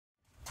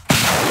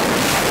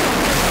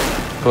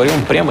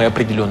Говорим прямо и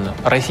определенно.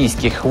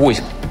 Российских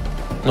войск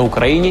на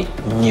Украине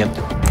нет.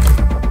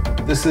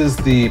 This is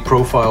the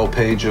profile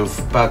page of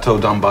Bato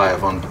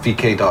Dambayev on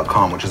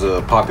vk.com, which is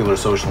a popular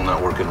social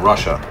network in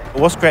Russia.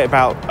 What's great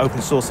about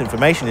open source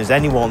information is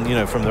anyone,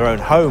 from their own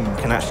home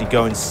can actually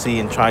go and see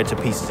and try to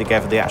piece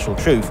together the actual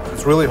truth.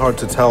 It's really hard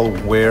to tell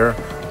where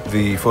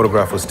the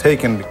photograph was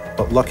taken,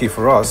 but lucky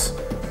for us,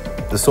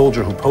 the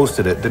soldier who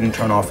posted it didn't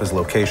turn off his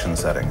location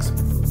settings.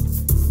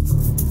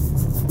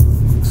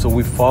 So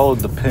we followed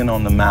the pin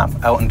on the map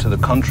out into the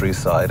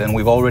countryside, and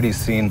we've already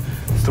seen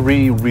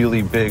 3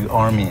 really big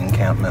army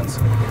encampments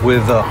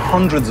with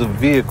hundreds of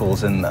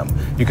vehicles in them.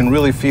 You can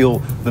really feel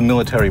the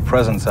military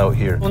presence out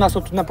here. У нас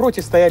тут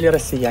напротив стояли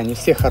россияне,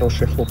 все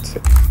хорошие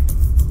хлопцы.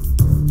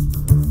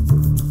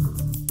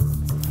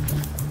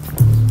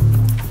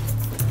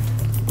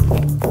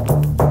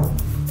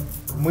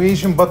 Мы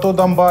ищем Бато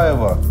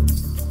Дамбаева.